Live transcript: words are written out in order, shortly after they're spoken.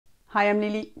Hi, I'm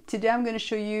Lili. Today I'm going to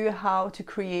show you how to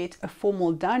create a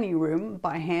formal dining room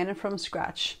by hand and from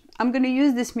scratch. I'm going to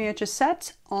use this miniature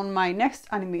set on my next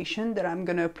animation that I'm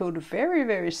going to upload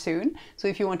very soon. So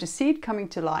if you want to see it coming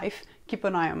to life, keep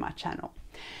an eye on my channel.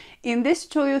 In this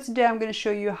tutorial today, I'm going to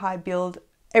show you how I build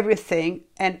everything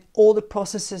and all the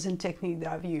processes and technique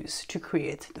that I've used to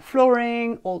create the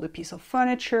flooring, all the piece of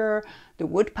furniture, the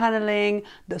wood paneling,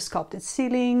 the sculpted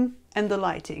ceiling, and the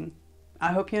lighting.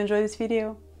 I hope you enjoy this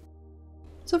video.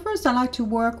 So first I like to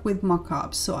work with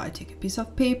mock-ups. So I take a piece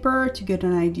of paper to get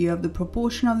an idea of the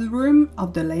proportion of the room,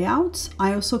 of the layout.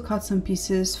 I also cut some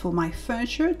pieces for my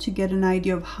furniture to get an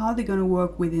idea of how they're going to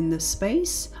work within the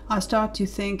space. I start to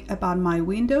think about my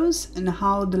windows and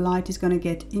how the light is going to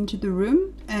get into the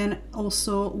room and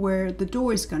also where the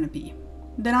door is going to be.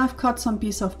 Then I've cut some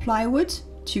piece of plywood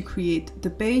to create the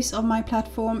base of my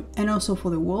platform and also for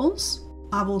the walls.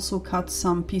 I've also cut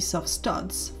some piece of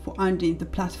studs for underneath the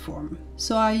platform.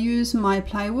 So I use my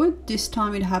plywood. This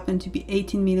time it happened to be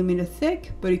 18mm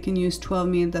thick, but you can use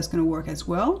 12mm, that's going to work as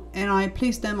well. And I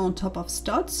place them on top of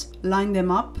studs, line them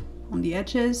up on the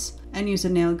edges, and use a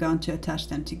nail gun to attach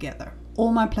them together.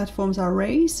 All my platforms are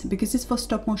raised because it's for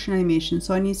stop motion animation,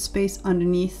 so I need space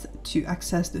underneath to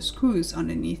access the screws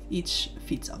underneath each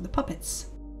feet of the puppets.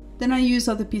 Then I use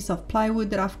other piece of plywood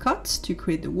that I've cut to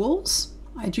create the walls.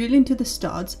 I drill into the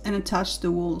studs and attach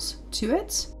the walls to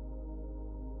it.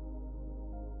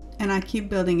 And I keep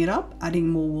building it up, adding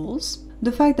more walls.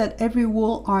 The fact that every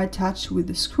wall are attached with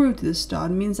the screw to the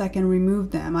stud means I can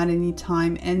remove them at any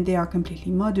time and they are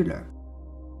completely modular.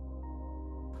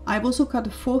 I've also cut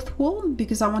a fourth wall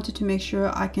because I wanted to make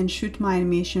sure I can shoot my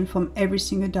animation from every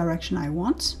single direction I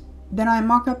want. Then I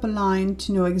mark up a line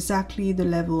to know exactly the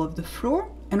level of the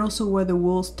floor and also where the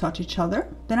walls touch each other.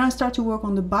 Then I start to work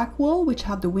on the back wall, which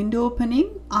have the window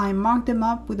opening. I mark them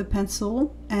up with a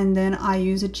pencil and then I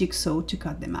use a jigsaw to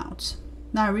cut them out.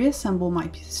 Now I reassemble my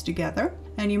pieces together,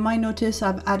 and you might notice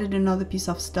I've added another piece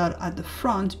of stud at the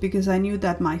front because I knew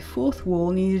that my fourth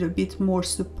wall needed a bit more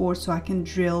support so I can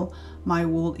drill my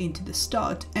wall into the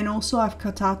stud. And also I've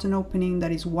cut out an opening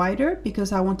that is wider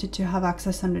because I wanted to have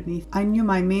access underneath. I knew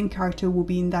my main character would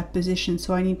be in that position,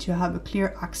 so I need to have a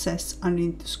clear access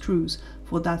underneath the screws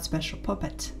for that special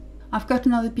puppet. I've got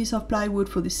another piece of plywood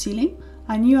for the ceiling.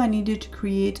 I knew I needed to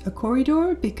create a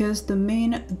corridor because the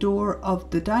main door of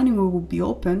the dining room would be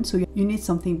open, so you need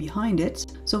something behind it.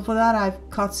 So for that I've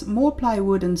cut more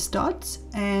plywood and studs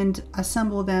and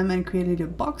assembled them and created a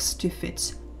box to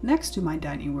fit next to my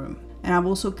dining room. And I've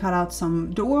also cut out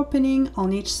some door opening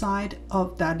on each side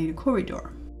of that little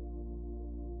corridor.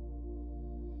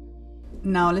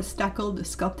 Now let's tackle the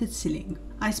sculpted ceiling.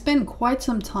 I spent quite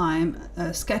some time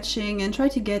sketching and try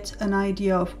to get an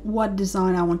idea of what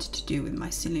design I wanted to do with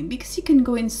my ceiling, because you can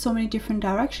go in so many different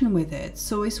directions with it.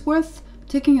 So it's worth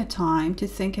taking a time to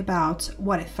think about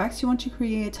what effects you want to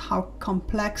create, how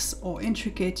complex or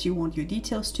intricate you want your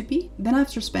details to be. Then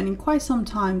after spending quite some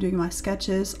time doing my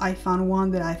sketches, I found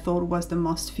one that I thought was the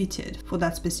most fitted for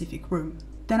that specific room.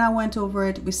 Then I went over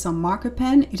it with some marker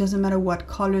pen. It doesn't matter what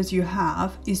colors you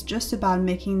have, it's just about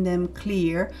making them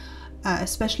clear.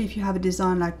 Especially if you have a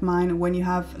design like mine, when you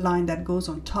have line that goes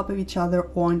on top of each other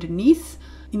or underneath,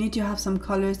 you need to have some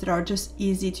colors that are just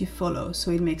easy to follow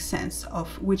so it makes sense of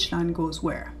which line goes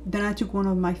where. Then I took one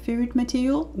of my favorite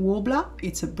material, Worbla.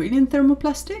 It's a brilliant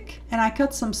thermoplastic, and I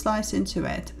cut some slice into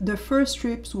it. The first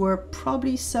strips were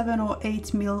probably 7 or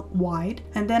 8 mil wide,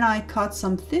 and then I cut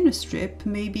some thinner strip,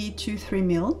 maybe 2-3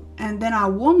 mil, and then I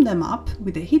warm them up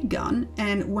with a heat gun,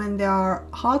 and when they are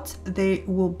hot they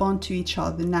will bond to each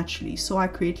other naturally, so I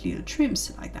create little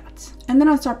trims like that. And then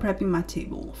I start prepping my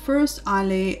table. First I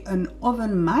lay an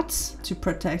oven mat to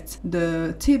protect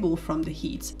the table from the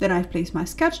heat. Then I place my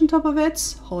sketch on top of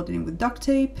it, hold it in with duct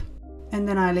tape, and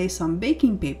then I lay some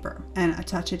baking paper and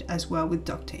attach it as well with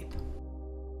duct tape.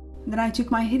 Then I took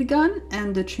my heat gun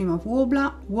and the trim of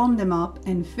Worbla, warmed them up,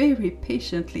 and very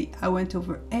patiently I went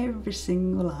over every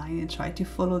single line and tried to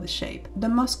follow the shape. The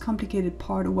most complicated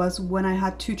part was when I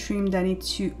had two trim that need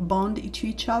to bond to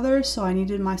each other, so I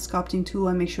needed my sculpting tool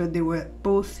and make sure they were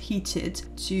both heated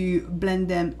to blend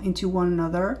them into one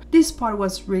another. This part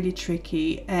was really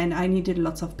tricky and I needed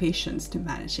lots of patience to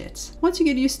manage it. Once you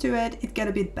get used to it, it gets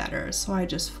a bit better, so I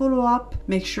just follow up,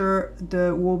 make sure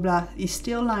the Worbla is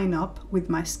still lined up with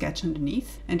my sketch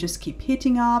underneath, and just keep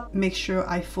heating up, make sure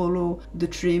I follow the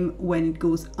trim when it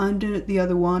goes under the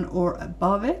other one or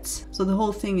above it, so the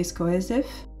whole thing is cohesive.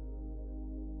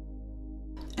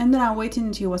 And then I waited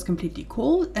until it was completely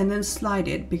cold and then slide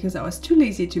it, because I was too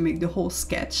lazy to make the whole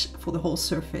sketch for the whole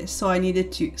surface. So I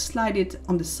needed to slide it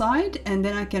on the side, and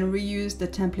then I can reuse the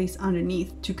templates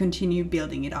underneath to continue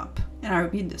building it up. And I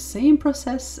repeat the same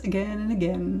process again and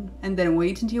again. And then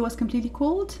wait until it was completely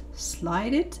cold,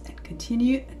 slide it, and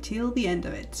continue until the end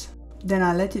of it. Then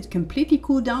I let it completely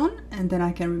cool down, and then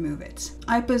I can remove it.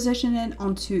 I position it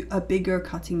onto a bigger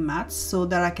cutting mat so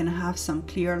that I can have some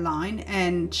clear line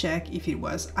and check if it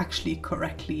was actually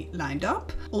correctly lined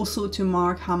up. Also to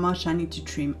mark how much I need to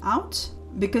trim out.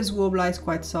 Because Worbla is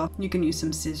quite soft, you can use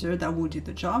some scissors that will do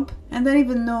the job. And then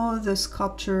even though the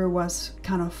sculpture was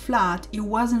kind of flat, it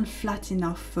wasn't flat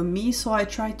enough for me, so I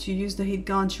tried to use the heat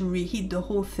gun to reheat the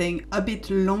whole thing a bit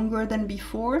longer than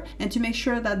before, and to make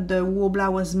sure that the Worbla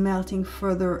was melting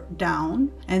further down.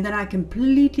 And then I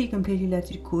completely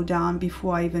let it cool down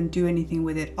before I even do anything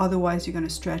with it, otherwise you're going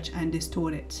to stretch and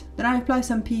distort it. Then I apply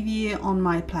some PVA on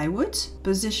my plywood,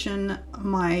 position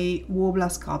my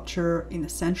Worbla sculpture in the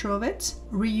center of it,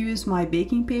 reuse my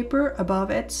baking paper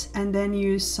above it, and then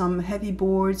use some heavy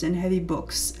boards and heavy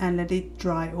books and let it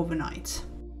dry overnight.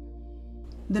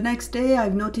 The next day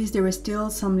I've noticed there were still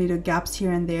some little gaps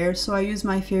here and there, so I used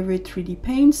my favorite 3D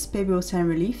paints, Paper Sand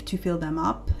Relief, to fill them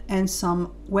up, and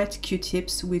some wet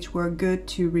Q-tips, which were good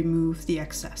to remove the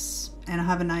excess and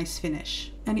have a nice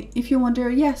finish. And if you wonder,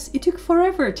 yes, it took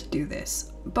forever to do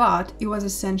this, but it was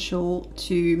essential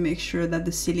to make sure that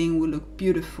the ceiling will look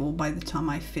beautiful by the time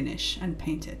I finish and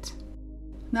paint it.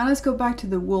 Now let's go back to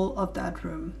the wall of that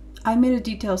room. I made a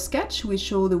detailed sketch which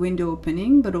showed the window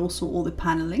opening, but also all the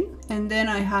paneling. And then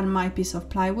I had my piece of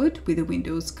plywood with the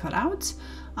windows cut out.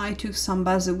 I took some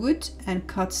basswood and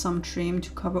cut some trim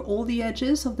to cover all the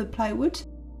edges of the plywood.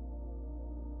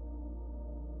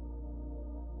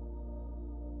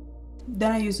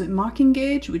 Then I use a marking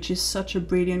gauge, which is such a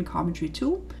brilliant carpentry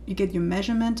tool. You get your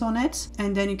measurement on it,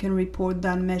 and then you can report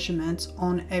that measurement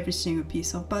on every single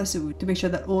piece of basswood to make sure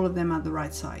that all of them are the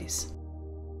right size.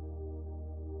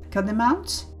 Cut them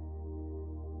out.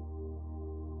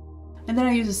 And then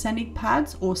I use a sanding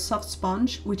pad or soft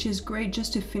sponge, which is great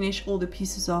just to finish all the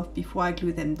pieces off before I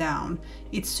glue them down.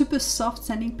 It's super soft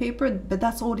sanding paper, but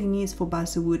that's all it needs for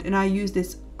basswood, and I use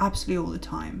this absolutely all the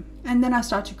time. And then I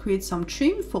start to create some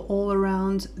trim for all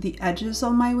around the edges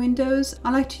of my windows. I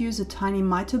like to use a tiny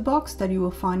miter box that you will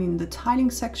find in the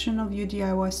tiling section of your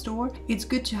DIY store. It's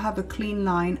good to have a clean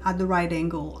line at the right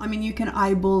angle. I mean, you can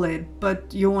eyeball it,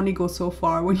 but you only go so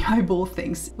far when you eyeball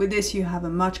things. With this, you have a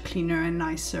much cleaner and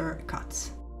nicer cut.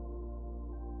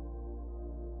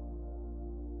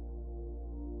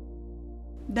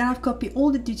 Then I've copied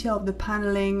all the detail of the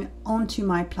paneling onto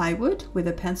my plywood with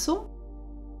a pencil.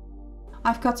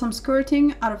 I've cut some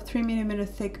skirting out of 3mm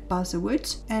thick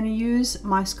basswood and use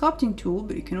my sculpting tool,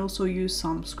 but you can also use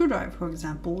some screwdriver, for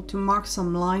example, to mark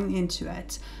some line into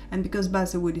it. And because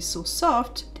basswood is so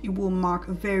soft, it will mark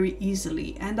very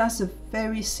easily, and that's a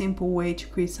very simple way to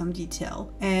create some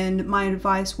detail. And my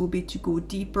advice will be to go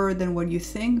deeper than what you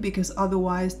think, because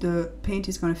otherwise the paint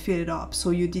is going to fill it up, so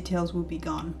your details will be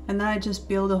gone. And then I just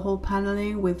build a whole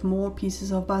paneling with more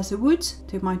pieces of basswood,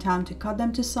 take my time to cut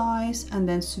them to size, and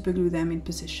then super glue them in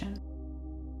position.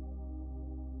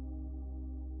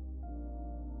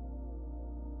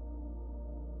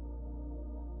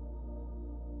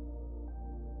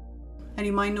 And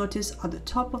you might notice at the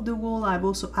top of the wall I've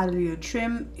also added a little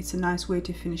trim. It's a nice way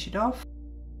to finish it off.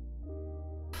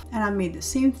 And I made the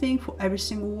same thing for every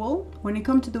single wall. When you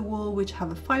come to the wall which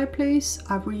have a fireplace,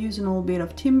 I've reused an old bit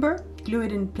of timber, glue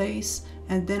it in place,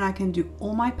 and then I can do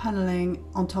all my paneling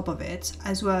on top of it,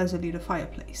 as well as a little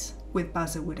fireplace with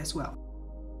basswood as well.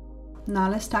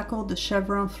 Now let's tackle the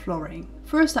chevron flooring.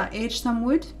 First I aged some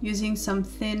wood using some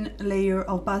thin layer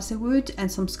of basswood and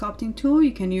some sculpting tool.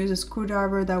 You can use a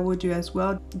screwdriver, that would do as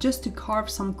well, just to carve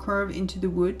some curve into the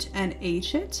wood and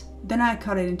age it. Then I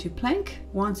cut it into plank,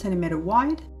 1 centimeter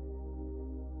wide.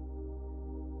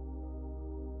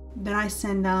 Then I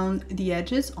sand down the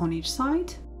edges on each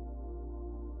side.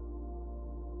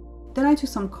 Then I took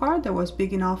some card that was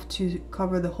big enough to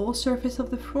cover the whole surface of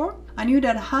the floor. I knew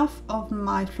that half of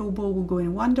my floorboard would go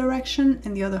in one direction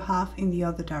and the other half in the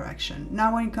other direction.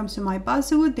 Now when it comes to my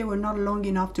basswood, they were not long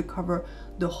enough to cover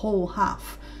the whole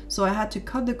half. So I had to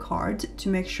cut the card to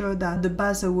make sure that the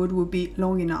basswood would be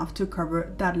long enough to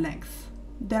cover that length.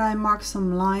 Then I marked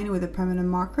some line with a permanent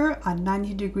marker at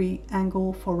 90-degree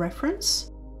angle for reference.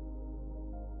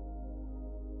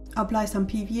 Apply some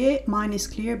PVA, mine is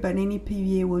clear but any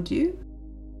PVA will do.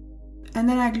 And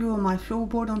then I glue on my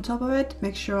floorboard on top of it,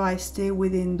 make sure I stay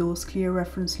within those clear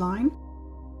reference line.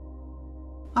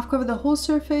 I've covered the whole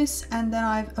surface and then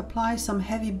I've applied some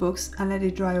heavy books and let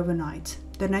it dry overnight.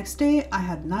 The next day I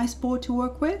had a nice board to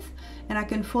work with, and I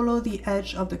can follow the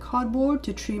edge of the cardboard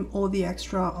to trim all the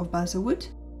extra of basswood.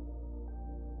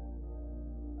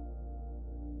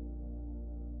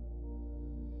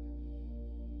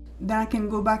 Then I can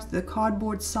go back to the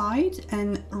cardboard side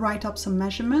and write up some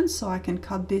measurements so I can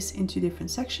cut this into different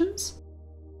sections.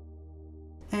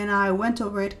 And I went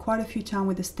over it quite a few times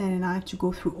with a stand and knife to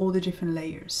go through all the different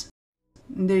layers.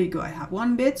 And there you go, I have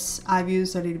one bit. I've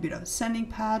used a little bit of a sanding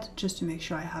pad just to make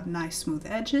sure I have nice smooth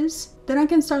edges. Then I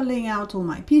can start laying out all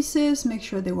my pieces, make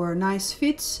sure they were a nice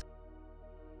fit.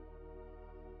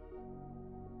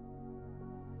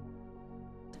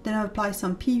 Then I apply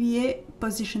some PVA,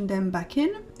 position them back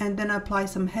in, and then apply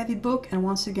some heavy book and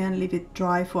once again leave it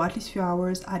dry for at least a few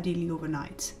hours, ideally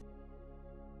overnight.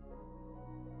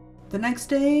 The next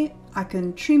day I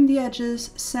can trim the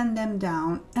edges, sand them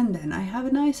down, and then I have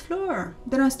a nice floor.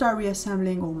 Then I start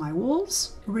reassembling all my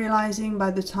walls, realizing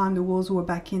by the time the walls were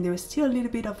back in there was still a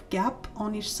little bit of gap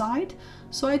on each side,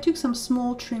 so I took some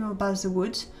small trim of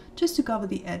basswood just to cover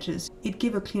the edges. It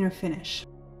gave a cleaner finish.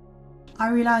 I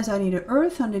realized I needed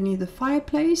earth underneath the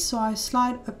fireplace, so I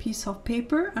slide a piece of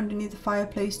paper underneath the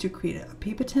fireplace to create a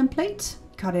paper template,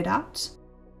 cut it out,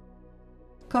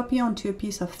 copy onto a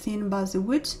piece of thin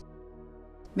basswood,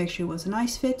 make sure it was a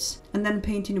nice fit, and then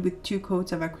paint it with 2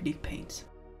 coats of acrylic paint.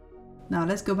 Now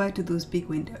let's go back to those big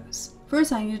windows.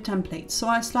 First I need a template, so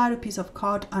I slide a piece of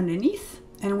card underneath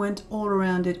and went all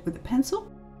around it with a pencil.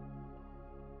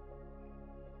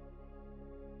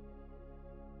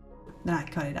 Then I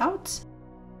cut it out.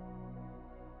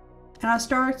 And I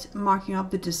start marking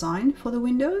up the design for the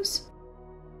windows.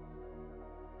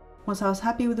 Once I was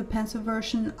happy with the pencil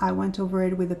version, I went over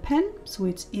it with a pen so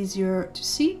it's easier to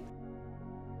see.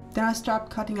 Then I start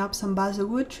cutting up some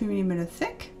basswood 3 mm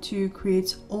thick to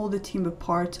create all the timber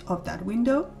part of that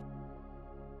window.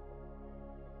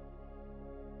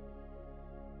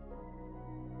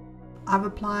 I've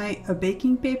applied a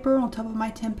baking paper on top of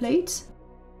my template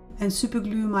and super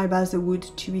glue my basswood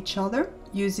to each other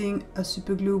using a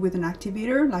super glue with an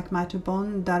activator like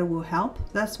Matterbond. That will help.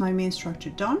 That's my main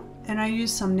structure done, and I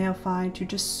use some nail file to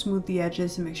just smooth the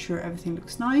edges and make sure everything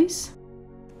looks nice.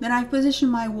 Then I position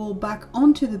my wall back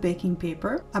onto the baking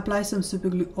paper, apply some super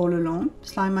glue all along,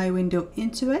 slide my window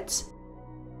into it,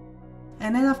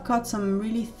 and then I've cut some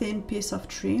really thin piece of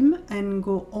trim and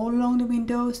go all along the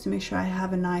windows to make sure I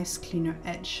have a nice cleaner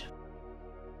edge.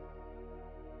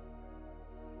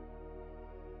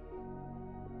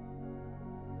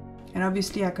 And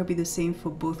obviously I copied the same for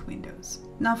both windows.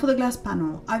 Now for the glass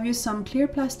panel, I've used some clear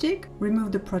plastic,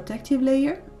 remove the protective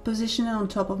layer, position it on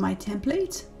top of my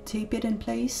template, tape it in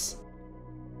place,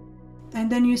 and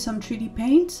then use some 3D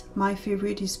paint. My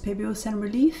favorite is Pebble Sand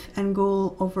Relief, and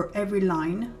go over every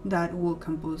line that will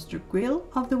compose the grille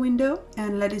of the window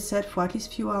and let it set for at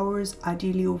least a few hours,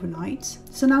 ideally overnight.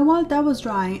 So now while that was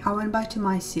drying, I went back to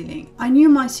my ceiling. I knew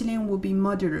my ceiling would be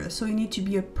modular, so it needed to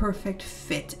be a perfect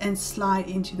fit and slide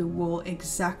into the wall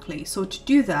exactly. So to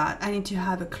do that, I need to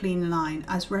have a clean line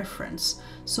as reference.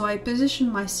 So I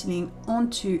positioned my ceiling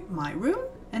onto my room,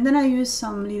 and then I use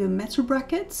some little metal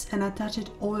brackets and attach it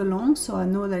all along so I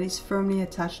know that it's firmly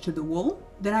attached to the wall.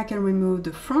 Then I can remove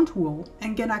the front wall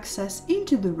and get access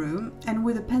into the room, and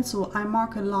with a pencil I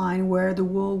mark a line where the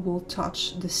wall will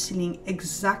touch the ceiling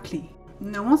exactly.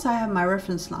 Now once I have my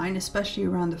reference line, especially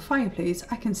around the fireplace,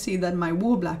 I can see that my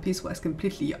wall black piece was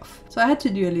completely off. So I had to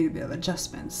do a little bit of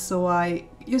adjustments. So I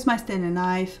used my standing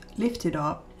knife, lift it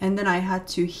up, and then I had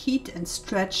to heat and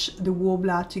stretch the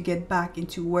warbler to get back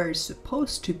into where it's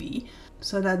supposed to be,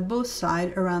 so that both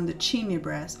sides around the chimney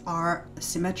breast are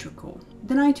symmetrical.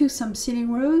 Then I took some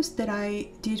ceiling rows that I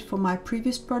did for my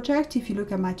previous project. If you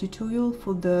look at my tutorial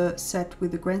for the set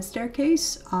with the grand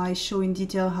staircase, I show in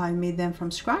detail how I made them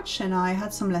from scratch, and I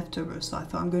had some leftovers, so I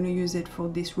thought I'm going to use it for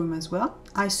this room as well.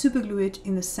 I super glue it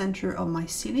in the center of my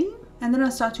ceiling, and then I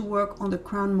start to work on the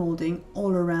crown molding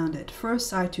all around it.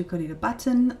 First I took a little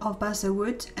batten of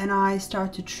basswood and I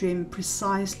start to trim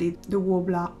precisely the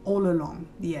warbler all along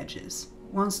the edges.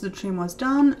 Once the trim was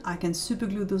done, I can super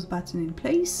glue those battens in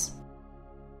place.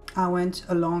 I went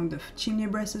along the chimney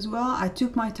breast as well. I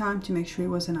took my time to make sure it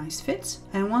was a nice fit,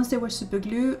 and once they were super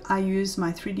glue, I used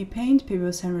my 3D paint,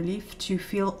 Pebble Sand Relief, to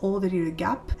fill all the little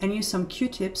gap and use some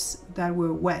Q-tips that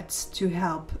were wet to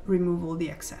help remove all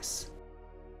the excess.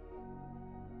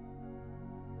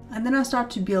 And then I start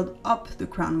to build up the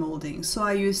crown molding. So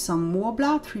I use some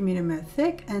warbler 3 mm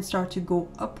thick and start to go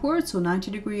upwards, so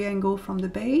 90-degree angle from the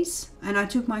base. And I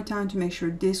took my time to make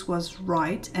sure this was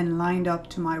right and lined up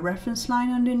to my reference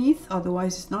line underneath,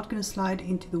 otherwise it's not going to slide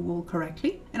into the wall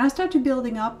correctly. And I start to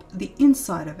building up the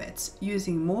inside of it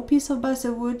using more piece of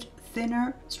basswood,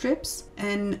 thinner strips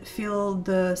and fill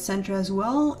the center as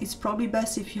well. It's probably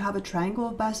best if you have a triangle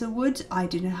of basilwood. I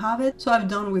didn't have it, so I've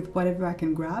done with whatever I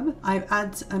can grab. I've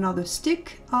added another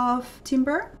stick of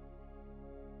timber.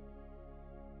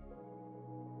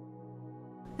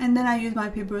 And then I use my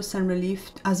paper sans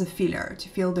relief as a filler to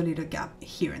fill the little gap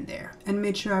here and there, and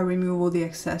make sure I remove all the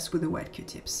excess with the wet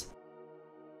Q-tips.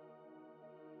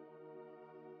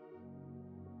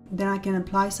 Then I can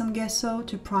apply some gesso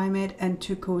to prime it and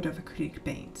 2 coats of acrylic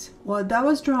paint. While that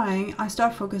was drying, I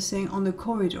start focusing on the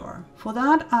corridor. For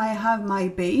that, I have my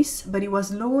base, but it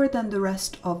was lower than the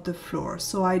rest of the floor,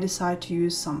 so I decided to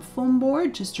use some foam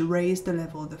board just to raise the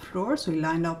level of the floor so it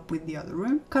lined up with the other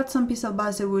room. Cut some piece of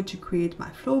basilwood to create my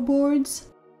floorboards.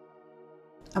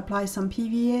 Apply some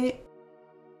PVA.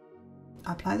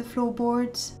 Apply the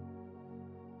floorboards.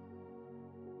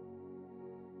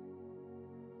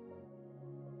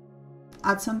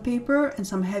 Add some paper and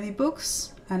some heavy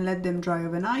books and let them dry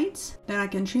overnight. Then I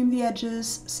can trim the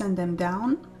edges, sand them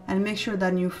down, and make sure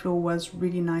that new floor was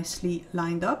really nicely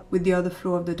lined up with the other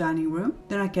floor of the dining room.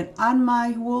 Then I can add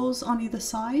my walls on either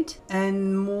side,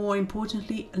 and more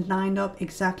importantly, lined up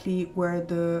exactly where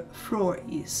the floor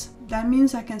is. That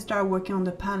means I can start working on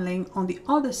the paneling on the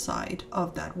other side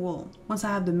of that wall. Once I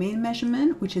have the main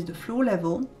measurement, which is the floor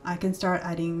level, I can start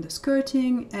adding the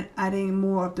skirting and adding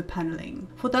more of the paneling.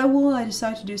 For that wall, I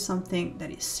decided to do something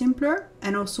that is simpler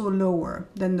and also lower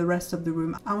than the rest of the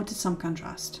room. I wanted some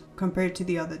contrast compared to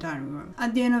the other dining room.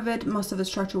 At the end of it, most of the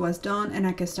structure was done and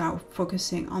I can start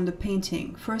focusing on the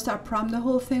painting. First, I primed the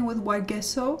whole thing with white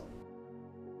gesso,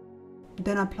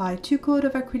 then apply 2 coats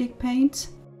of acrylic paint.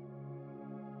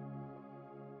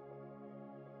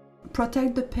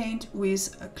 Protect the paint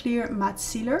with a clear matte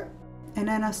sealer, and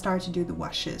then I start to do the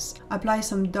washes. Apply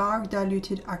some dark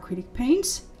diluted acrylic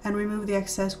paint and remove the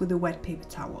excess with a wet paper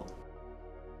towel.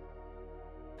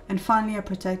 And finally I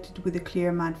protect it with a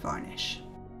clear matte varnish.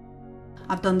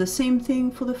 I've done the same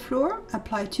thing for the floor.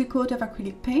 Apply 2 coats of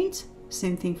acrylic paint,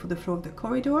 same thing for the floor of the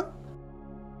corridor.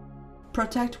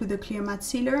 Protect with a clear matte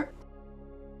sealer.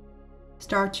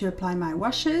 Start to apply my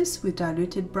washes with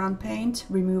diluted brown paint,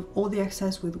 remove all the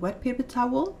excess with wet paper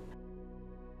towel.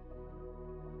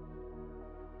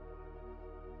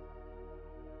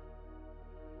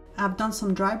 I've done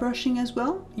some dry brushing as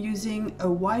well, using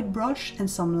a white brush and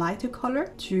some lighter color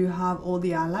to have all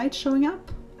the highlights showing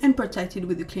up, and protected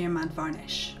with a clear matte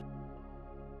varnish.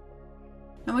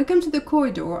 Now when it comes to the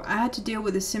corridor, I had to deal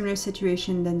with a similar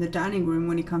situation than the dining room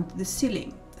when it comes to the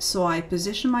ceiling. So I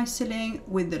position my ceiling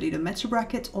with the little metal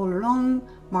bracket all along,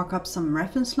 mark up some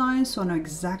reference lines so I know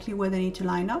exactly where they need to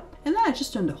line up, and then I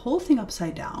just turn the whole thing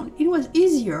upside down. It was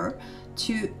easier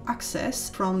to access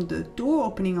from the door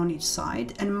opening on each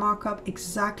side and mark up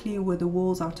exactly where the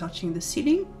walls are touching the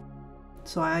ceiling,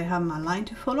 so I have my line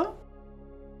to follow.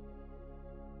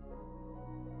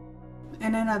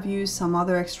 And then I've used some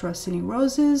other extra ceiling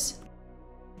roses,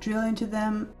 drill into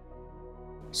them,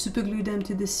 super glue them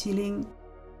to the ceiling,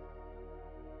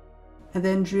 and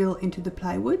then drill into the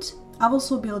plywood. I've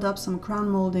also built up some crown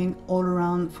molding all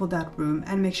around for that room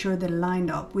and make sure they're lined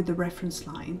up with the reference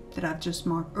line that I've just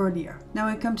marked earlier. Now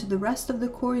when we come to the rest of the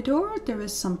corridor, there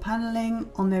is some paneling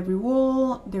on every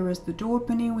wall. There is the door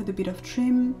opening with a bit of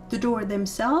trim. The door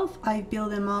themselves, I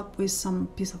build them up with some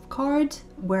piece of card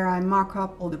where I mark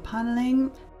up all the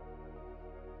paneling.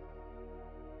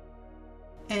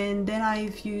 And then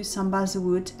I've used some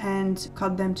basilwood and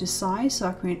cut them to size so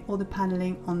I create all the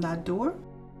paneling on that door.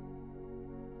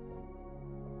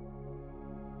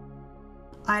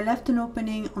 I left an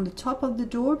opening on the top of the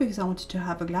door because I wanted to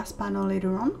have a glass panel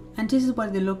later on. And this is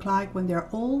what they look like when they're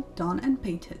all done and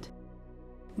painted.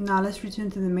 Now let's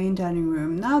return to the main dining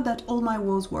room. Now that all my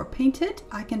walls were painted,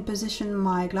 I can position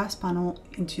my glass panel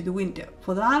into the window.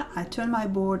 For that, I turn my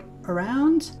board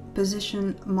around,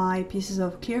 position my pieces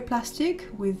of clear plastic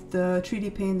with the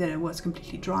 3D paint that was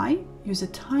completely dry, use a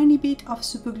tiny bit of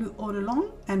super glue all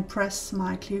along and press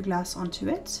my clear glass onto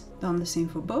it. Done the same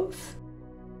for both.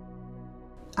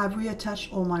 I've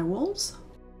reattached all my walls.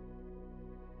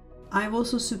 I've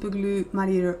also super glued my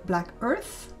little black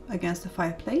earth against the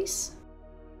fireplace.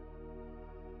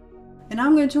 And now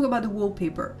I'm going to talk about the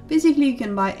wallpaper. Basically, you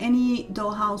can buy any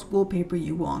dollhouse wallpaper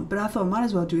you want, but I thought I might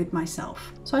as well do it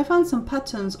myself. So I found some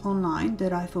patterns online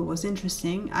that I thought was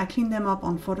interesting. I cleaned them up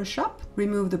on Photoshop,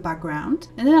 removed the background,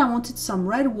 and then I wanted some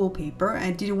red wallpaper.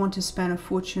 I didn't want to spend a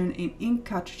fortune in ink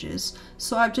cartridges,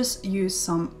 so I've just used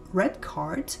some red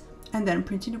card and then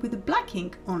printed it with the black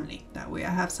ink only. That way I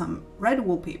have some red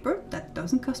wallpaper that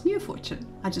doesn't cost me a fortune.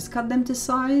 I just cut them to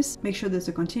size, make sure there's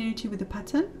a continuity with the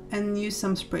pattern, and use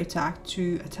some spray tack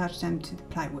to attach them to the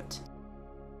plywood.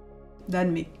 That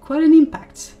made quite an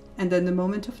impact. And then the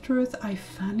moment of truth, I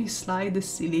finally slide the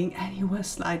ceiling and it was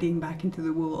sliding back into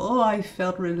the wall. Oh, I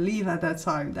felt relief at that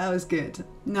time. That was good.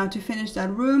 Now to finish that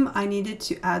room, I needed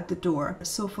to add the door.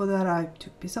 So for that, I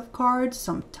took a piece of card,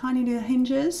 some tiny little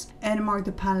hinges, and marked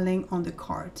the paneling on the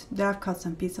card. Then I've cut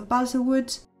some piece of balsa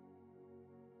wood,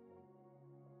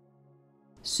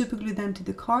 super glue them to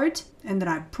the card, and then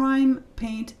I prime,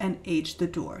 paint, and age the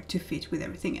door to fit with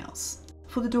everything else.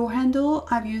 For the door handle,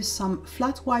 I've used some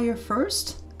flat wire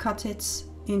first. Cut it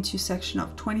into section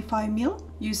of 25mm.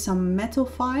 Use some metal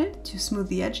file to smooth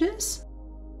the edges.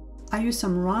 I use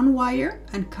some round wire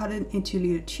and cut it into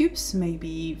little tubes,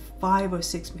 maybe 5 or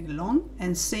 6mm long,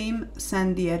 and same,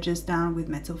 sand the edges down with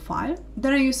metal file.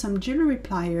 Then I use some jewelry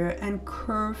plier and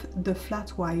curve the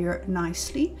flat wire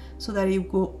nicely so that it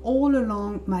will go all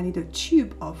along my little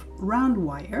tube of round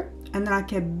wire. And then I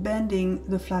kept bending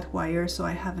the flat wire so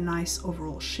I have a nice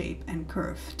overall shape and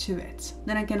curve to it.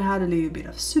 Then I can add a little bit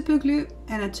of super glue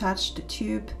and attach the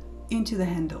tube into the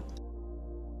handle.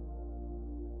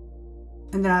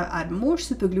 And then I'll add more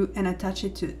super glue and attach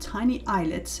it to the tiny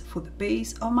eyelets for the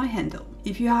base of my handle.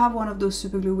 If you have one of those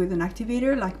super glue with an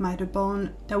activator like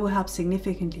Miterbond, that will help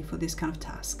significantly for this kind of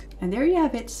task. And there you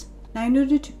have it. Now in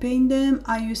order to paint them,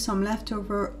 I use some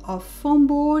leftover of foam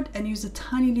board and use a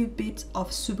tiny little bit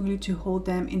of super glue to hold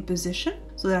them in position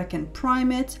so that I can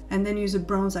prime it and then use a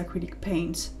bronze acrylic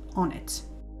paint on it.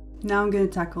 Now I'm going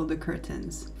to tackle the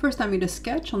curtains. First I made a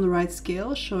sketch on the right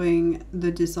scale showing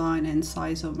the design and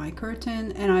size of my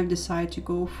curtain, and I've decided to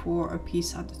go for a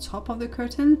piece at the top of the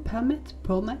curtain, pelmet,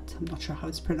 I'm not sure how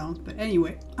it's pronounced, but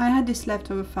anyway. I had this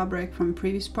leftover fabric from a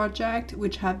previous project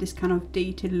which had this kind of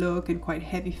dated look and quite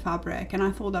heavy fabric, and I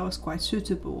thought that was quite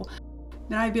suitable.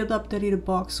 Then I built up the little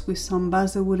box with some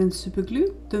balsa wood and super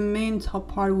glue. The main top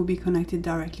part will be connected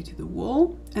directly to the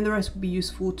wall, and the rest will be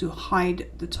useful to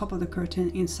hide the top of the curtain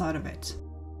inside of it.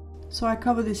 So I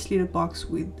cover this little box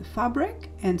with the fabric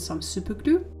and some super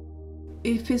glue.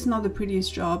 If it's not the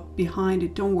prettiest job behind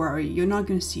it, don't worry, you're not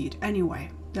going to see it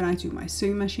anyway. Then I took my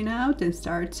sewing machine out and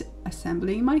started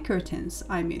assembling my curtains.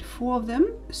 I made 4 of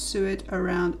them, sewed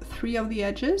around 3 of the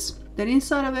edges. Then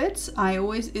inside of it, I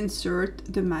always insert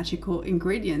the magical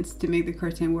ingredients to make the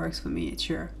curtain works for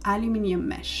miniature. Aluminium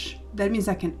mesh. That means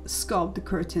I can sculpt the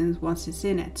curtains once it's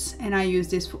in it. And I use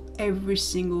this for every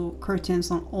single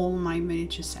curtains on all my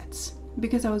miniature sets.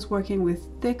 Because I was working with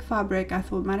thick fabric, I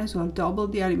thought might as well double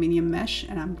the aluminium mesh,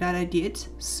 and I'm glad I did.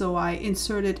 So I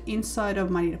inserted inside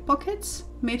of my little pockets,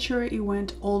 made sure it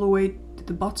went all the way to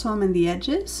the bottom and the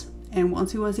edges, and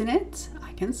once it was in it,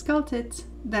 I can sculpt it.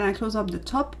 Then I close up the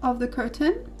top of the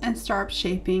curtain and start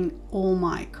shaping all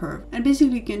my curve. And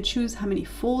basically you can choose how many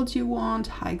folds you want,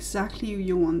 how exactly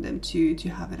you want them to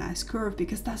have a nice curve,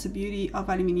 because that's the beauty of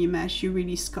aluminium mesh. You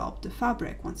really sculpt the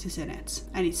fabric once it's in it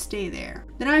and it stays there.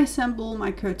 Then I assemble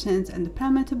my curtains and the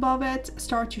pelmet above it,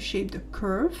 start to shape the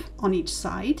curve on each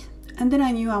side. And then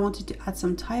I knew I wanted to add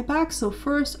some tie back, so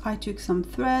first I took some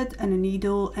thread and a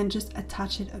needle and just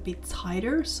attach it a bit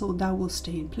tighter so that will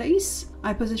stay in place.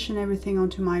 I positioned everything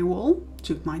onto my wall,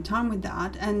 took my time with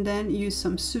that, and then used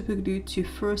some super glue to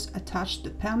first attach the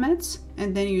pelmets,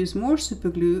 and then use more super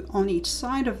glue on each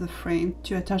side of the frame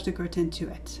to attach the curtain to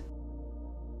it.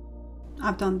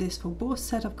 I've done this for both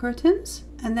sets of curtains.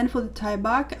 And then for the tie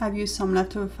back, I've used some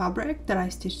leftover fabric that I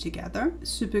stitched together,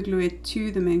 super glue it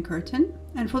to the main curtain.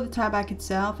 And for the tie back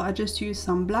itself, I just used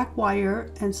some black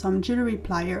wire and some jewelry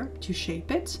plier to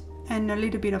shape it, and a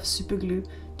little bit of super glue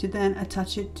to then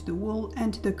attach it to the wall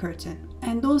and to the curtain.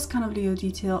 And those kind of little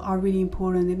details are really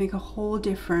important. They make a whole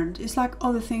difference. It's like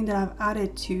other things that I've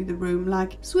added to the room,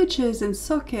 like switches and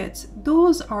sockets.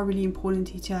 Those are really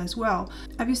important details as well.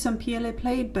 I've used some PLA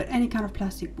plate, but any kind of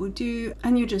plastic will do.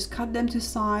 And you just cut them to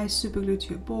size, super glue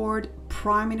to a board,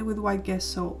 prime it with white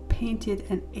gesso, paint it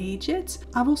and age it.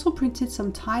 I've also printed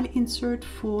some tile insert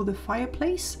for the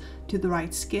fireplace to the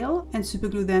right scale and super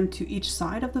glue them to each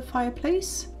side of the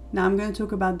fireplace. Now I'm going to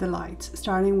talk about the lights,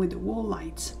 starting with the wall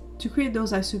lights. To create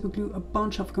those, I super glue a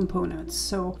bunch of components.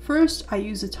 So first I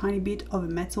use a tiny bit of a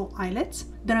metal eyelet,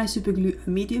 then I super glue a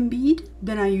medium bead,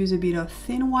 then I use a bit of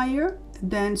thin wire,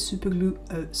 then super glue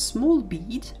a small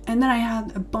bead, and then I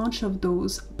had a bunch of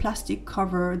those plastic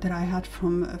cover that I had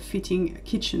from fitting a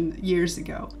kitchen years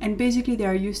ago. And basically they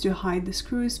are used to hide the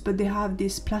screws, but they have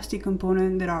this plastic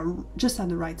component that are just at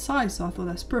the right size, so I thought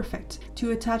that's perfect.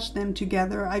 To attach them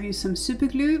together, I've used some super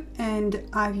glue, and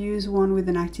I've used one with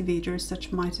an activator such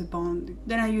Miterbond.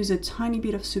 Then I use a tiny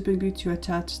bit of super glue to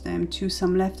attach them to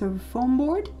some leftover foam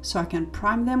board, so I can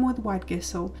prime them with white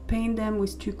gesso, paint them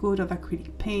with 2 coats of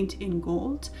acrylic paint in gold,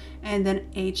 and then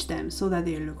age them so that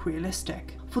they look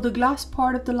realistic. For the glass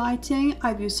part of the lighting,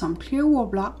 I've used some clear wool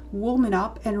black, warmed it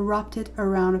up and wrapped it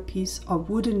around a piece of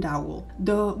wooden dowel.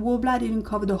 The wool black didn't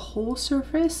cover the whole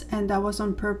surface, and that was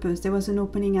on purpose. There was an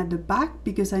opening at the back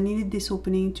because I needed this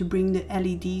opening to bring the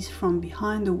LEDs from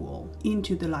behind the wall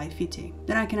into the light fitting.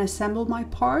 Then I can assemble my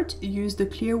part, use the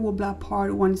clear wool black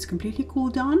part when it's completely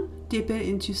cooled down, dip it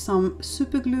into some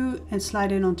super glue and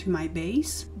slide it onto my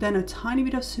base, then a tiny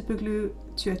bit of super glue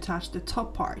to attach the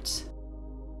top parts.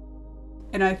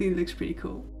 And I think it looks pretty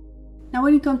cool. Now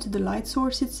when it comes to the light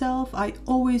source itself, I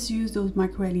always use those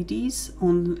micro LEDs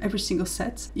on every single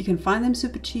set. You can find them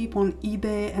super cheap on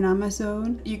eBay and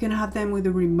Amazon. You can have them with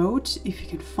a remote if you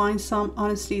can find some.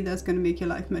 Honestly, that's going to make your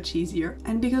life much easier.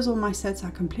 And because all my sets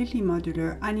are completely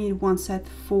modular, I need one set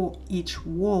for each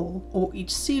wall or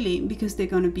each ceiling because they're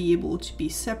going to be able to be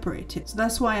separated. So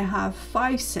that's why I have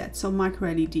 5 sets of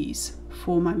micro LEDs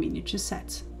for my miniature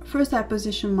set. First, I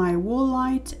position my wall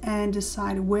light and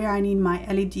decide where I need my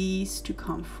LEDs to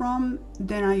come from.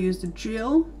 Then I use the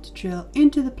drill to drill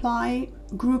into the ply,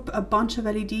 group a bunch of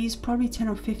LEDs, probably 10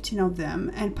 or 15 of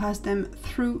them, and pass them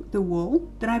through the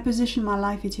wall. Then I position my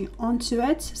light fitting onto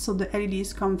it so the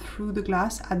LEDs come through the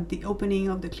glass at the opening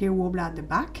of the clear wall at the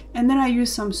back. And then I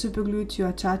use some super glue to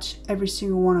attach every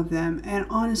single one of them. And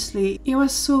honestly, it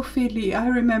was so fiddly. I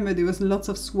remember there was lots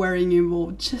of swearing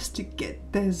involved just to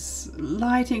get this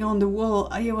lighting on the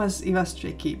wall. It was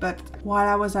tricky, but while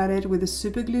I was at it with the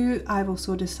super glue, I've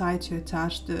also decided to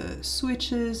attach the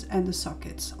switches and the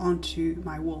sockets onto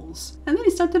my walls. And then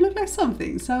it started to look like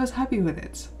something, so I was happy with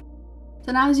it.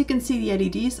 So now as you can see the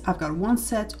LEDs, I've got one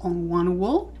set on one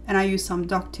wall and I use some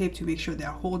duct tape to make sure they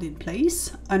are held in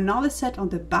place. Another set on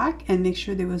the back and make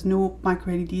sure there was no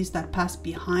micro LEDs that passed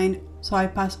behind. So I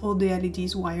pass all the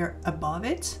LEDs wire above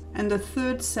it. And the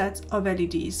third set of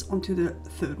LEDs onto the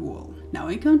third wall. Now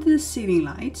when it comes to the ceiling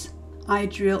light, I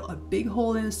drill a big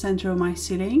hole in the center of my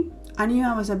ceiling. I knew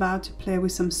I was about to play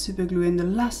with some super glue and the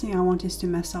last thing I want is to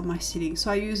mess up my ceiling.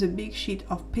 So I use a big sheet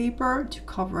of paper to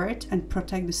cover it and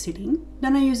protect the ceiling.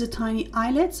 Then I use a tiny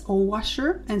eyelet or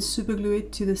washer and super glue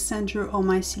it to the center of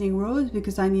my ceiling rose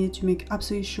because I needed to make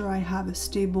absolutely sure I have a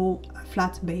stable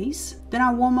flat base. Then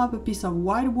I warm up a piece of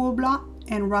white wool block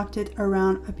and wrapped it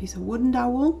around a piece of wooden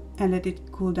dowel and let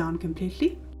it cool down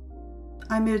completely.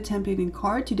 I made a template in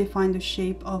card to define the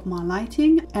shape of my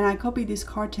lighting and I copied this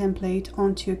card template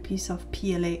onto a piece of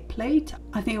PLA plate.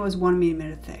 I think it was 1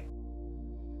 millimeter thick.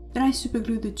 Then I super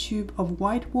glued the tube of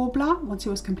white wool block once it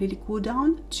was completely cooled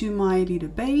down to my little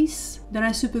base. Then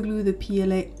I super glued the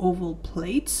PLA oval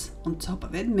plates on top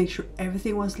of it, make sure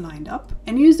everything was lined up,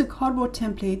 and used the cardboard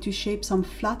template to shape some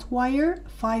flat wire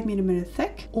 5 millimeter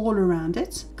thick all around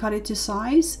it, cut it to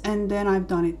size, and then I've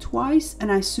done it twice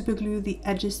and I super glued the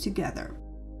edges together.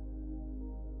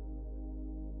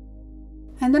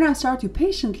 And then I start to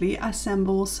patiently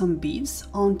assemble some beads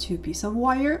onto a piece of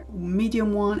wire,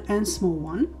 medium one and small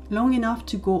one, long enough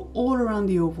to go all around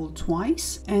the oval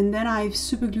twice. And then I've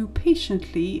super glued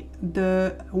patiently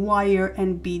the wire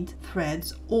and bead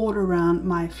threads all around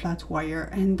my flat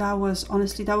wire. And that was,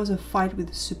 honestly, that was a fight with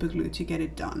the super glue to get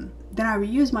it done. Then I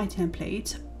reused my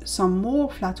template, some more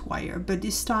flat wire, but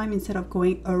this time instead of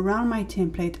going around my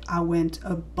template I went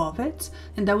above it,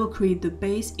 and that will create the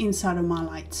base inside of my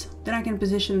light. Then I can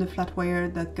position the flat wire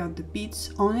that got the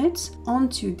beads on it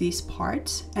onto this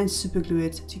part and super glue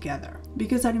it together.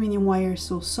 Because aluminium wire is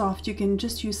so soft, you can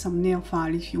just use some nail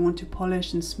file if you want to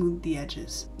polish and smooth the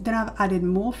edges. Then I've added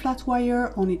more flat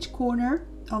wire on each corner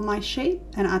of my shape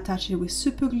and attached it with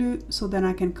super glue so then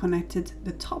I can connect it,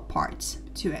 the top parts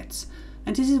to it.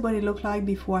 And this is what it looked like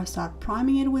before I start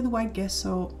priming it with white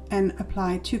gesso and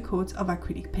apply 2 coats of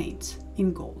acrylic paint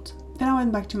in gold. Then I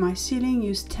went back to my ceiling,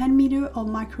 used 10 meter of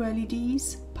micro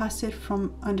LEDs, passed it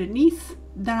from underneath.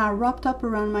 Then I wrapped up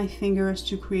around my fingers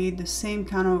to create the same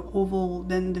kind of oval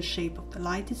than the shape of the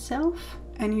light itself,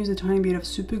 and use a tiny bit of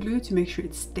super glue to make sure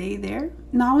it stays there.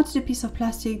 Now I wanted a piece of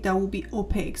plastic that will be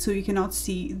opaque so you cannot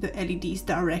see the LEDs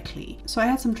directly. So I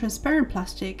had some transparent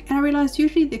plastic and I realized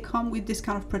usually they come with this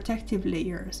kind of protective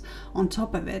layers on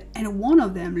top of it, and one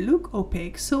of them look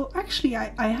opaque. So actually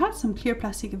I had some clear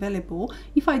plastic available.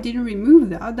 If I didn't remove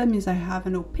that, that means I have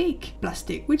an opaque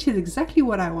plastic, which is exactly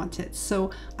what I wanted.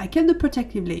 So I kept the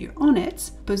protective layer on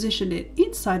it, positioned it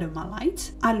inside of my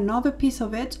light, add another piece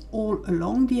of it all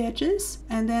along the edges,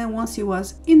 and then once it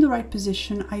was in the right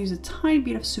position, I use a tiny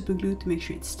bit of super glue to make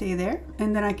sure it stays there,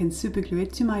 and then I can super glue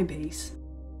it to my base.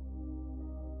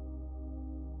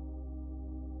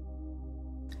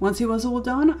 Once it was all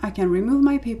done, I can remove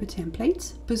my paper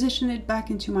template, position it back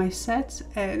into my set,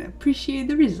 and appreciate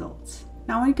the results.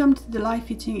 Now when it comes to the light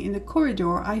fitting in the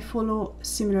corridor, I follow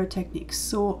similar techniques.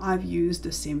 So I've used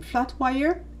the same flat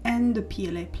wire and the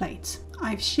PLA plate.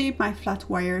 I've shaped my flat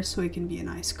wire so it can be a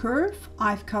nice curve.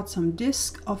 I've cut some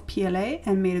disc of PLA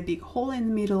and made a big hole in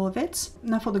the middle of it.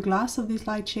 Now for the glass of this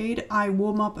light shade, I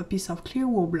warm up a piece of clear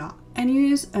Worbla and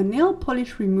use a nail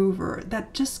polish remover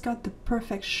that just got the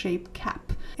perfect shape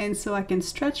cap. And so I can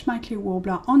stretch my clear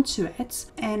Worbla onto it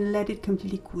and let it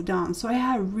completely cool down. So I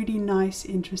had a really nice,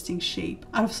 interesting shape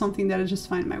out of something that I just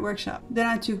found in my workshop. Then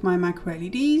I took my macro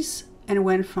LEDs and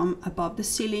went from above the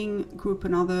ceiling, group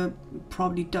another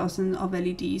probably dozen of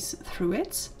LEDs through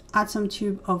it. Add some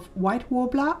tube of white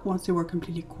Worbla once they were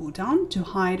completely cooled down to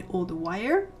hide all the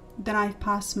wire. Then I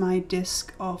passed my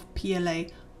disc of PLA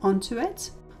onto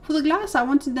it. For the glass, I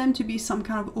wanted them to be some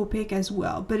kind of opaque as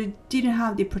well, but it didn't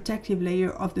have the protective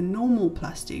layer of the normal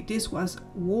plastic. This was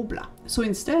Worbla. So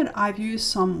instead, I've used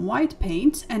some white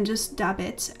paint and just dab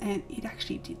it, and it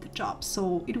actually did the job,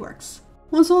 so it works.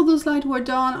 Once all those lights were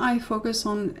done, I focused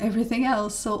on everything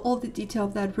else. So all the detail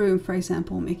of that room, for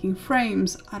example, making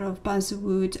frames out of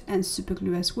basswood and super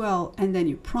glue as well. And then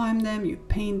you prime them, you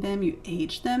paint them, you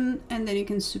age them, and then you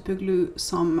can super glue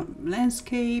some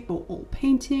landscape or old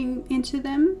painting into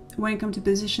them. When it comes to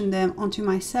position them onto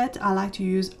my set, I like to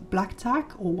use black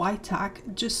tack or white tack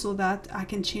just so that I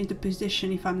can change the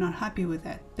position if I'm not happy with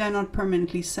it. They're not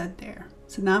permanently set there.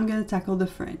 So now I'm going to tackle the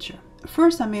furniture.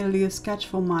 First, I made a little sketch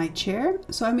for my chair.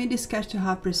 So I made this sketch to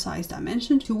have precise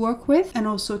dimension to work with and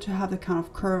also to have the kind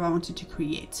of curve I wanted to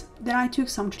create. Then I took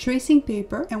some tracing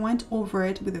paper and went over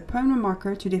it with a permanent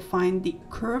marker to define the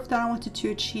curve that I wanted to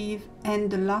achieve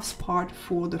and the last part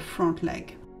for the front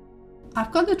leg.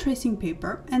 I've got the tracing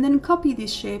paper and then copied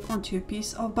this shape onto a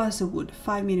piece of basswood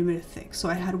 5mm thick. So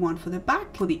I had one for the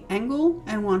back, for the angle,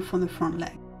 and one for the front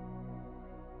leg.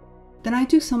 Then I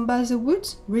took some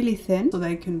basswood, really thin, so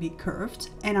that it can be curved,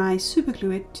 and I super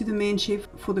glue it to the main shape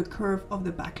for the curve of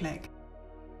the back leg.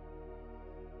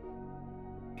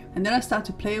 And then I start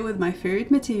to play with my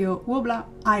favorite material, Worbla.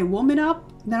 I warm it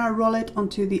up, then I roll it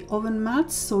onto the oven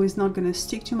mat so it's not going to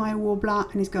stick to my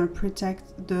Worbla and it's going to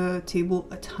protect the table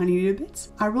a tiny little bit.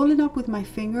 I roll it up with my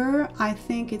finger. I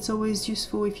think it's always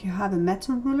useful if you have a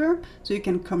metal ruler so you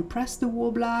can compress the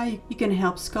Worbla. You can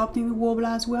help sculpting the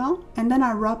Worbla as well. And then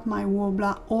I wrap my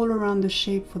Worbla all around the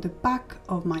shape for the back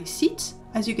of my seat.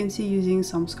 As you can see, using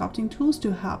some sculpting tools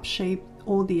to help shape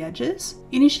all the edges.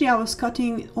 Initially I was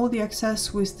cutting all the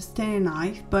excess with the Stanley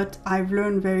knife, but I've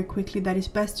learned very quickly that it's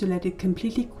best to let it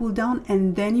completely cool down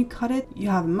and then you cut it. You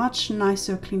have a much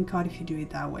nicer clean cut if you do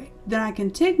it that way. Then I can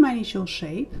take my initial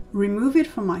shape, remove it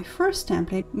from my first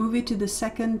template, move it to the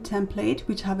second template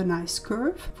which have a nice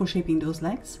curve for shaping those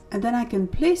legs, and then I can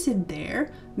place it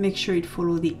there, make sure it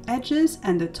follows the edges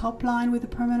and the top line with a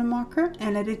permanent marker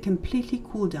and let it completely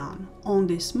cool down on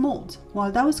this mold.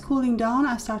 While that was cooling down,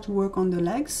 I start to work on the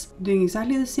legs, doing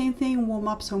exactly the same thing, warm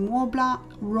up some Worbla,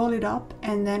 roll it up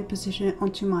and then position it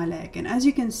onto my leg. And as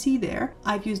you can see there,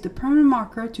 I've used the permanent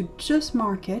marker to just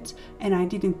mark it and I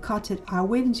didn't cut it. I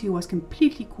waited until it was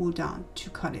completely cooled down to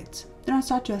cut it. Then I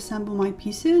start to assemble my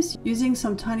pieces using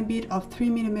some tiny bit of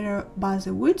 3mm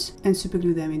basswood and super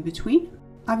glue them in between.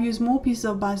 I've used more pieces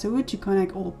of basswood to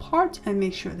connect all parts and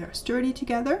make sure they're sturdy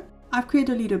together. I've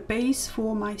created a little base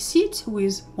for my seat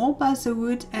with more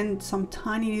basswood and some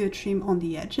tiny little trim on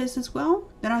the edges as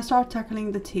well. Then I start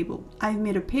tackling the table. I've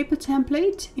made a paper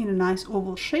template in a nice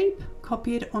oval shape,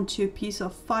 copied onto a piece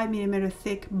of 5mm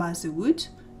thick basswood,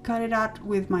 cut it out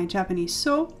with my Japanese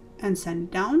saw and sand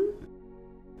it down.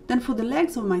 Then for the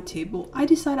legs of my table, I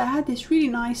decided I had this really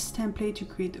nice template to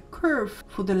create the curve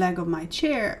for the leg of my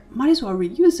chair. Might as well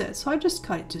reuse it, so I just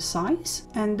cut it to size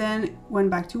and then went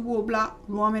back to Worbla,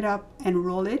 warm it up and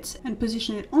roll it and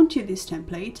position it onto this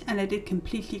template and let it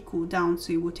completely cool down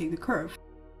so it would take the curve.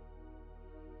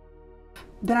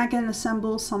 Then I can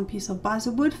assemble some piece of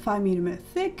basswood 5mm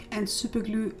thick and super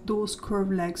glue those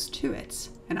curved legs to it.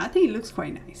 And I think it looks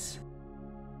quite nice.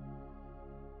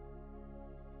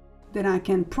 Then I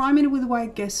can prime it with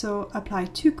white gesso, apply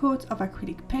 2 coats of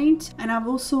acrylic paint, and I've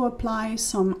also applied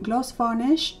some gloss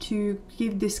varnish to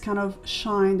give this kind of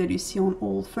shine that you see on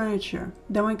old furniture.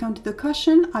 Then when it comes to the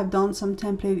cushion, I've done some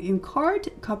template in card,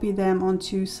 copied them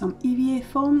onto some EVA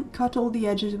foam, cut all the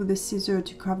edges with a scissor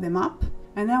to carve them up.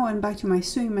 And then I went back to my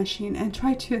sewing machine and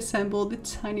tried to assemble the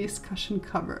tiniest cushion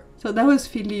cover. So that was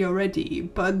fiddly already,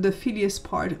 but the fiddliest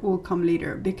part will come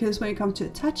later, because when it comes to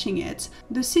attaching it,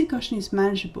 the seat cushion is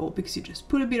manageable because you just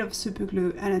put a bit of super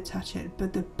glue and attach it,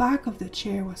 but the back of the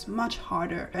chair was much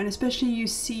harder, and especially you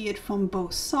see it from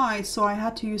both sides, so I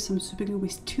had to use some super glue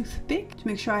with toothpick to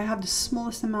make sure I have the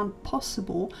smallest amount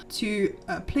possible to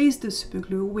place the super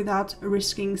glue without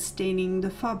risking staining the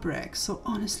fabric. So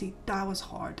honestly, that was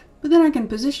hard. But then I can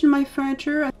position my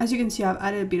furniture. As you can see, I've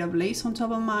added a bit of lace on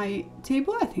top of my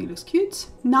table. I think it looks cute.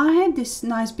 Now I had this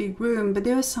nice big room, but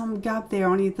there was some gap there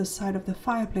on either side of the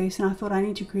fireplace, and I thought I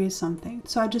need to create something.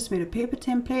 So I just made a paper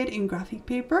template in graphic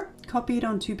paper, copied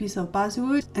on 2 pieces of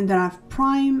basswood, and then I've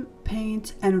primed,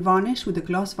 paint and varnish with a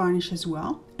gloss varnish as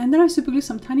well. And then I super glued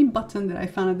some tiny buttons that I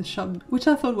found at the shop, which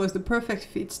I thought was the perfect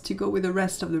fit to go with the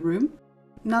rest of the room.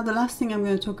 Now the last thing I'm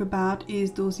going to talk about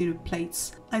is those little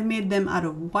plates. I made them out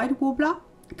of white wobbler,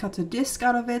 cut a disc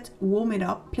out of it, warm it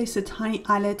up, place a tiny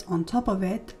eyelet on top of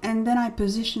it, and then I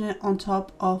position it on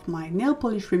top of my nail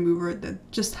polish remover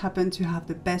that just happened to have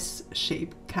the best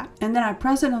shape cap. And then I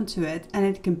press it onto it and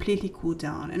it completely cooled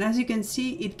down. And as you can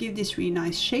see, it gives this really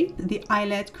nice shape. The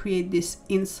eyelet create this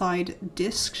inside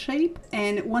disc shape.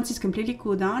 And once it's completely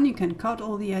cooled down, you can cut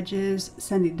all the edges,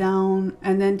 sand it down,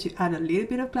 and then to add a little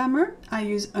bit of glamour, I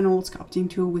use an old sculpting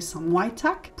tool with some white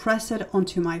tack, press it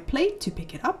onto my plate to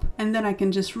pick it up, and then I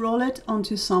can just roll it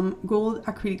onto some gold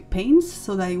acrylic paints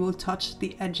so that it will touch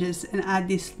the edges and add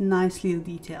this nice little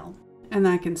detail. And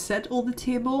I can set all the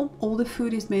table. All the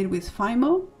food is made with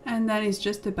Fimo, and then it's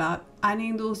just about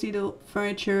adding those little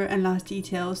furniture and last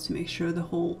details to make sure the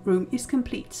whole room is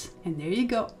complete. And there you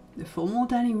go, the formal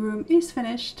dining room is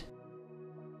finished.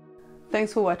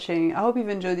 Thanks for watching. I hope you've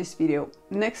enjoyed this video.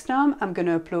 Next time I'm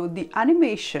gonna upload the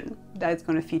animation that's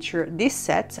gonna feature this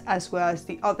set as well as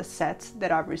the other sets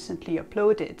that I've recently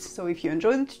uploaded. So if you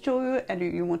enjoyed the tutorial and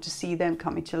you want to see them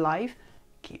coming to life,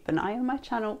 keep an eye on my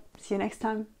channel. See you next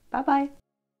time. Bye bye.